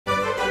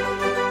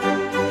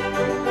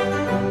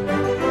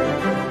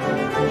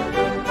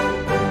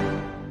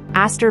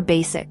Aster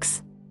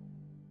Basics.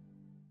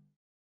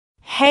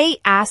 Hey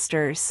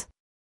Asters!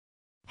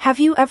 Have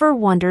you ever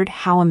wondered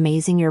how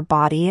amazing your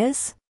body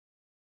is?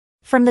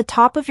 From the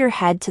top of your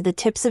head to the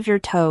tips of your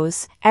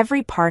toes,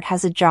 every part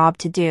has a job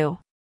to do.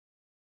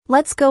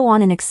 Let's go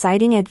on an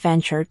exciting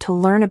adventure to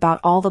learn about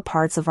all the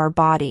parts of our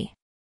body.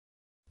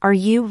 Are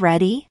you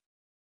ready?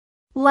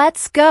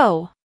 Let's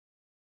go!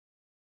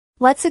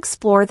 Let's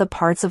explore the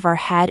parts of our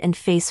head and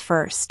face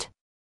first.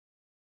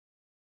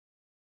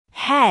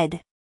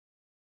 Head.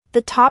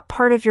 The top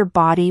part of your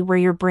body where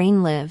your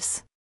brain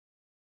lives.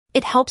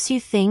 It helps you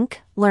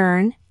think,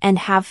 learn, and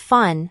have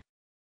fun.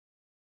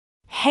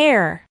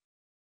 Hair.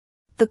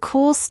 The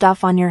cool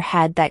stuff on your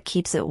head that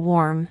keeps it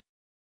warm.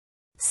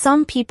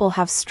 Some people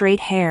have straight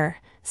hair,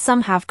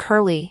 some have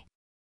curly.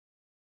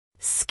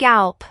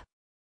 Scalp.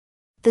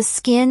 The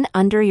skin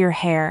under your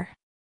hair.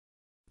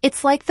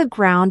 It's like the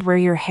ground where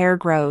your hair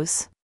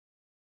grows.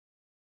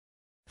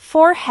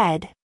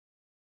 Forehead.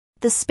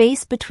 The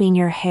space between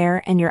your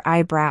hair and your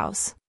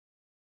eyebrows.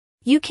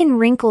 You can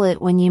wrinkle it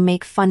when you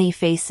make funny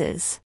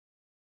faces.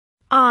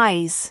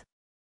 Eyes.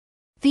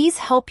 These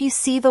help you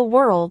see the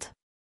world.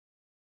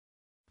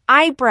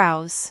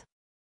 Eyebrows.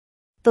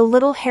 The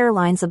little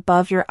hairlines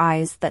above your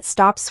eyes that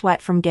stop sweat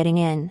from getting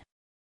in.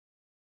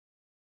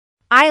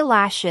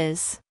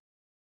 Eyelashes.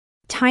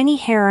 Tiny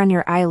hair on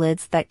your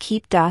eyelids that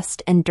keep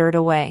dust and dirt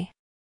away.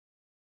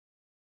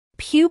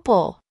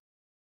 Pupil.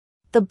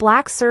 The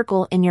black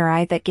circle in your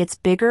eye that gets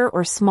bigger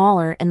or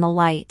smaller in the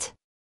light.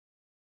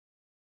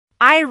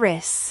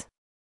 Iris.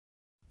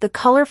 The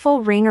colorful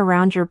ring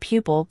around your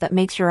pupil that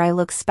makes your eye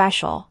look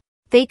special.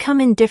 They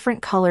come in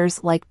different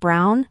colors like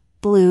brown,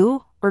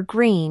 blue, or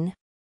green.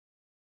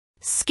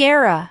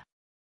 Scara.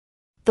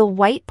 The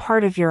white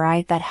part of your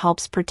eye that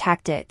helps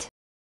protect it.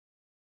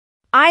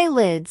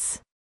 Eyelids.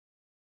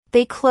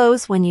 They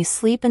close when you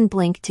sleep and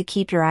blink to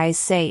keep your eyes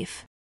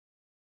safe.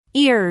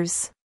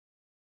 Ears.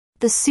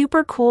 The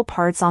super cool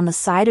parts on the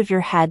side of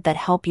your head that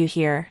help you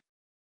hear.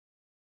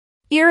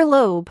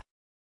 Earlobe.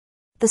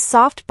 The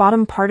soft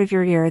bottom part of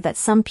your ear that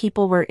some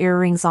people wear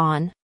earrings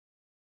on.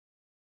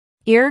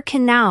 Ear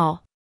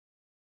canal.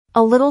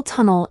 A little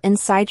tunnel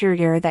inside your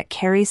ear that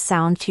carries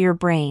sound to your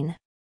brain.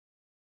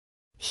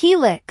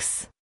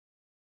 Helix.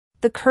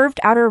 The curved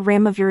outer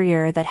rim of your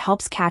ear that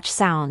helps catch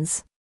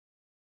sounds.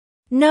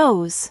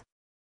 Nose.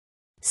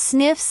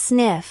 Sniff,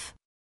 sniff.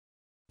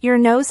 Your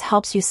nose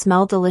helps you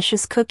smell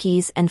delicious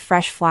cookies and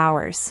fresh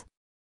flowers.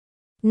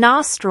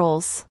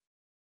 Nostrils.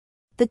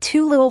 The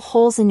two little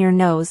holes in your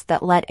nose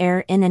that let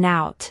air in and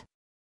out.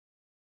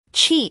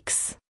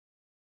 Cheeks.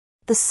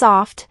 The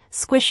soft,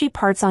 squishy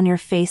parts on your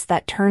face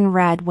that turn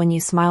red when you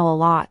smile a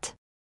lot.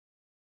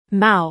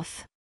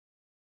 Mouth.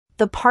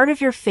 The part of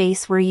your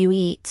face where you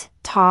eat,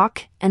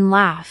 talk, and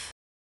laugh.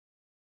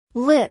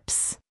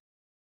 Lips.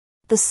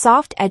 The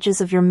soft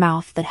edges of your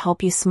mouth that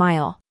help you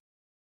smile.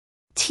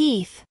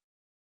 Teeth.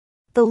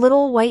 The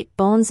little white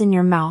bones in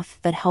your mouth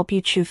that help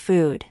you chew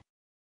food.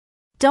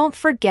 Don't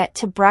forget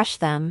to brush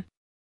them.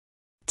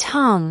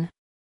 Tongue.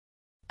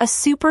 A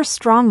super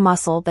strong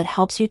muscle that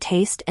helps you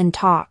taste and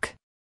talk.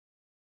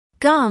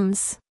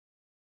 Gums.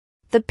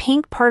 The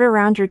pink part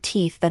around your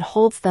teeth that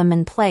holds them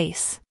in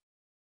place.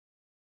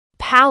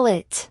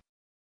 Palate.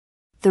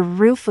 The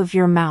roof of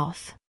your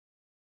mouth.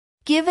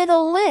 Give it a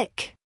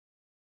lick.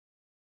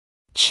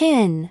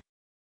 Chin.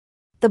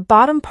 The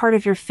bottom part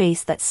of your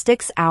face that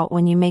sticks out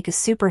when you make a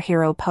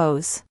superhero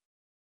pose.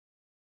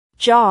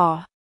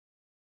 Jaw.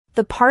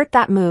 The part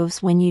that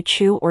moves when you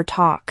chew or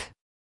talk.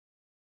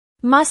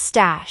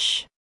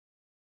 Moustache.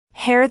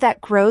 Hair that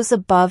grows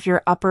above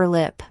your upper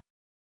lip.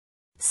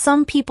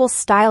 Some people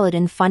style it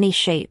in funny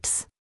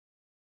shapes.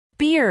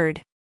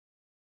 Beard.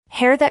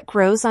 Hair that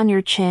grows on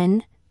your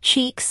chin,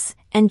 cheeks,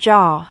 and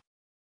jaw.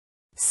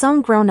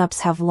 Some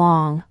grown-ups have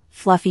long,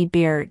 fluffy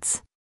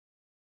beards.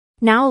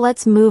 Now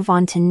let's move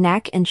on to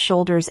neck and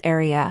shoulders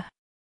area.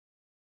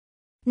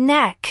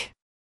 Neck.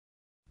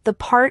 The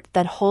part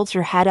that holds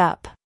your head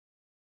up.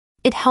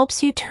 It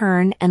helps you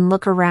turn and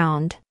look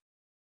around.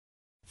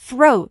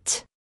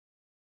 Throat.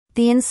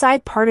 The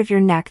inside part of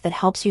your neck that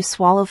helps you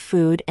swallow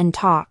food and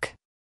talk.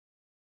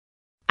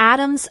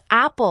 Adam's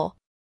apple.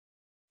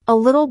 A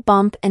little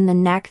bump in the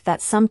neck that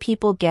some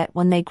people get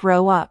when they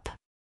grow up.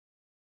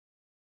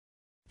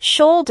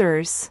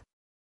 Shoulders.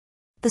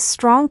 The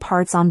strong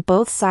parts on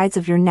both sides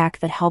of your neck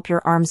that help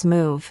your arms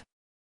move.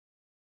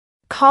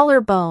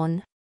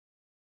 Collarbone.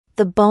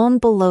 The bone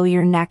below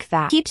your neck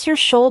that keeps your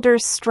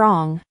shoulders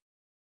strong.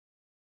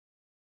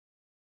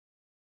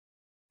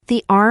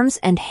 The arms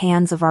and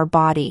hands of our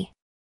body.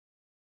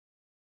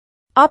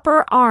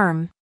 Upper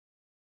arm.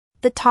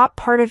 The top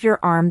part of your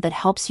arm that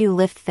helps you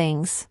lift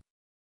things.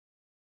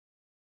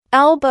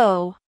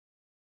 Elbow.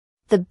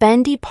 The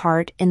bendy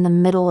part in the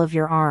middle of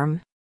your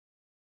arm.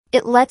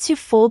 It lets you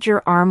fold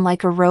your arm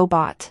like a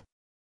robot.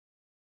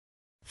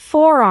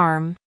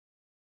 Forearm.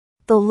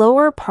 The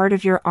lower part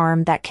of your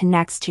arm that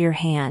connects to your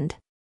hand.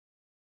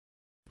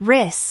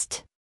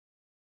 Wrist.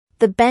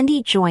 The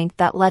bendy joint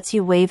that lets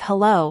you wave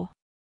hello.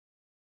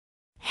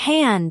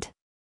 Hand.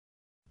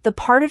 The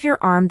part of your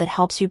arm that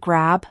helps you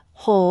grab,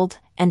 hold,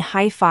 and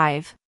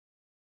high-five.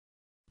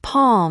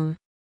 Palm.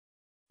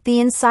 The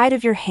inside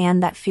of your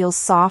hand that feels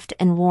soft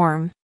and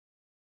warm.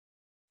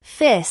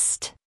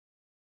 Fist.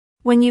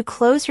 When you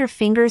close your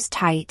fingers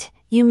tight,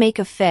 you make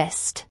a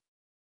fist.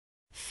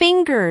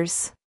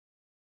 Fingers.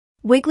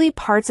 Wiggly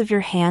parts of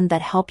your hand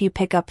that help you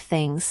pick up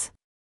things.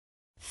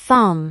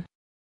 Thumb.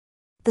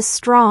 The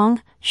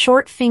strong,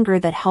 short finger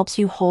that helps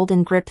you hold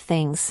and grip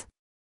things.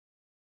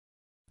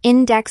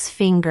 Index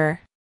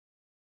finger.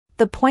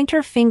 The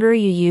pointer finger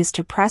you use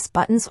to press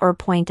buttons or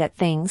point at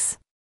things.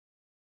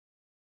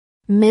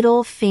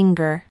 Middle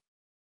finger.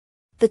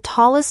 The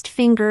tallest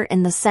finger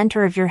in the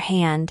center of your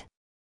hand.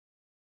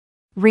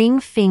 Ring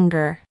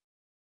finger.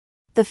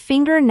 The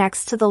finger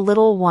next to the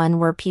little one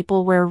where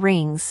people wear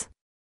rings.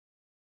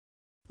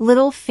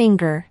 Little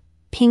finger,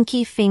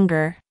 pinky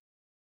finger.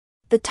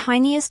 The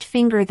tiniest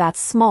finger that's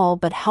small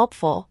but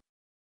helpful.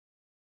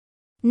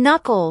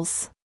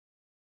 Knuckles.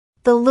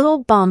 The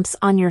little bumps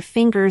on your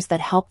fingers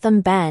that help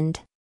them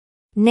bend.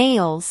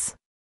 Nails.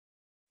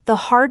 The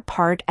hard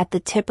part at the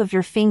tip of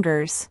your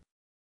fingers.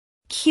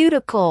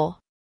 Cuticle.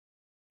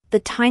 The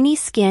tiny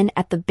skin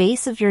at the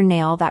base of your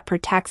nail that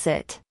protects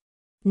it.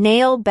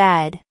 Nail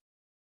bed.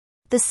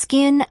 The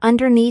skin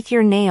underneath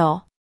your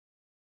nail.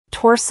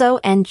 Torso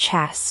and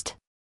chest.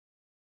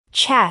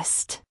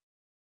 Chest.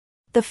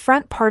 The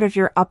front part of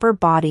your upper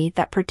body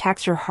that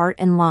protects your heart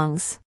and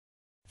lungs.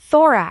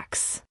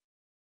 Thorax.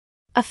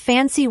 A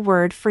fancy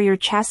word for your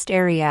chest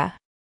area.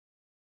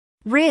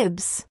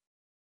 Ribs.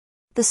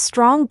 The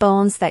strong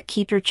bones that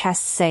keep your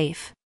chest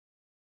safe.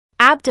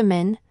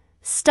 Abdomen,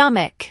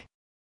 stomach.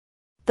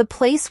 The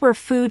place where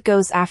food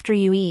goes after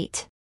you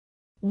eat.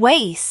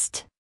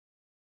 Waist.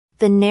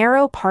 The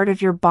narrow part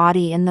of your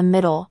body in the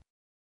middle.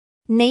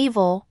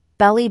 Navel,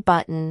 belly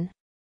button.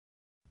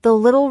 The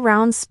little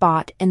round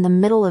spot in the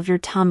middle of your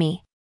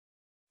tummy.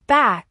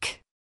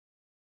 Back.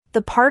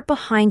 The part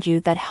behind you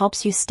that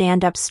helps you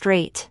stand up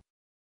straight.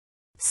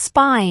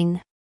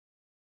 Spine.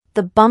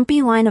 The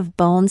bumpy line of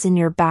bones in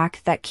your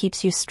back that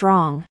keeps you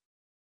strong.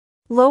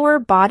 Lower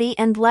body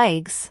and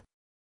legs.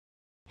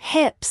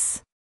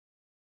 Hips.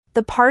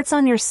 The parts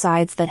on your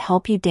sides that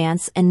help you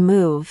dance and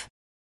move.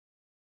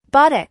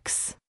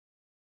 Buttocks.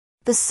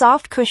 The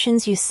soft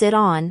cushions you sit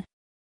on.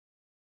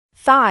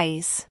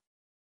 Thighs.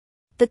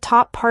 The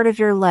top part of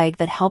your leg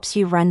that helps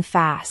you run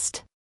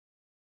fast.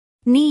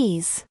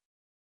 Knees.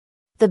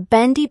 The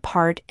bendy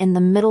part in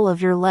the middle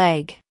of your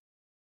leg.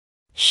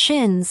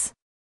 Shins.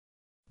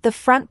 The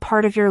front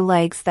part of your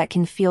legs that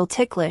can feel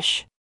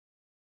ticklish.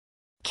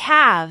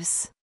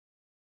 Calves.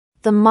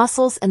 The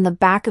muscles in the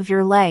back of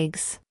your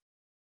legs.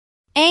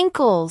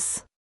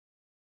 Ankles.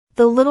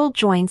 The little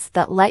joints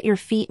that let your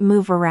feet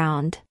move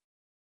around.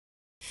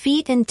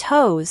 Feet and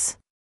toes.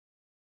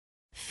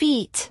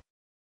 Feet.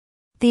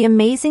 The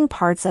amazing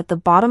parts at the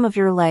bottom of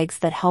your legs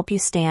that help you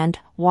stand,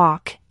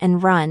 walk,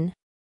 and run.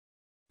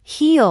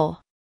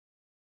 Heel.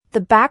 The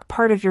back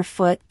part of your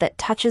foot that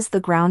touches the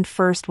ground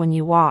first when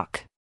you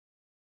walk.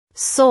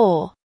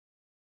 Sole.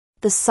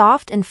 The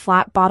soft and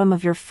flat bottom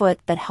of your foot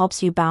that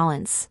helps you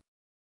balance.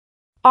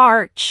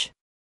 Arch.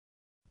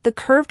 The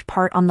curved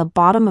part on the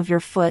bottom of your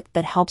foot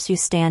that helps you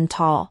stand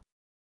tall.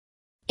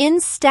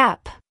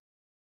 Instep.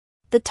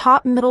 The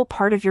top middle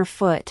part of your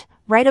foot,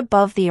 right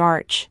above the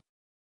arch.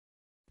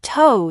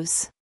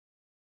 Toes.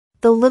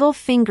 The little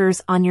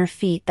fingers on your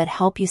feet that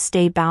help you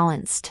stay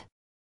balanced.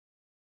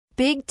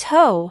 Big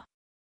toe.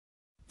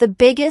 The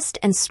biggest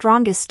and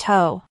strongest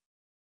toe.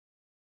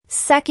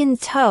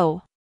 Second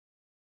toe.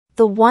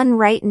 The one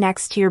right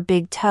next to your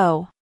big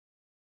toe.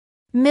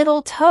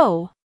 Middle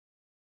toe.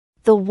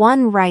 The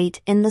one right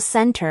in the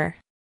center.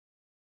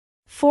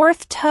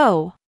 Fourth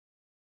toe.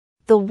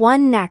 The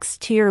one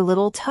next to your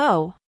little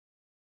toe.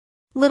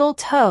 Little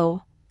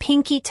toe,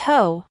 pinky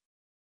toe.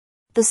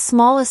 The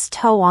smallest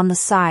toe on the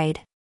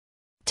side.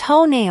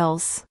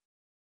 Toenails.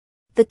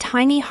 The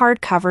tiny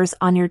hard covers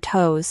on your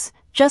toes,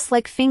 just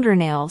like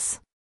fingernails.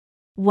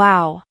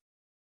 Wow.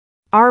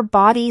 Our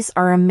bodies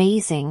are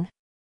amazing.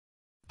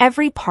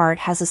 Every part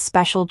has a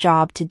special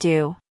job to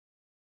do.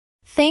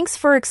 Thanks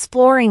for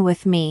exploring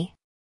with me.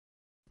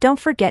 Don't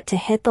forget to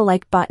hit the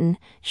like button,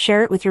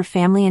 share it with your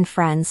family and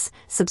friends,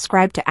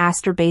 subscribe to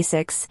Aster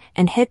Basics,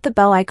 and hit the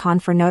bell icon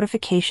for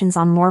notifications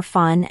on more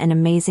fun and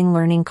amazing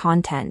learning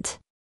content.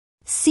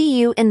 See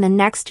you in the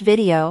next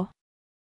video.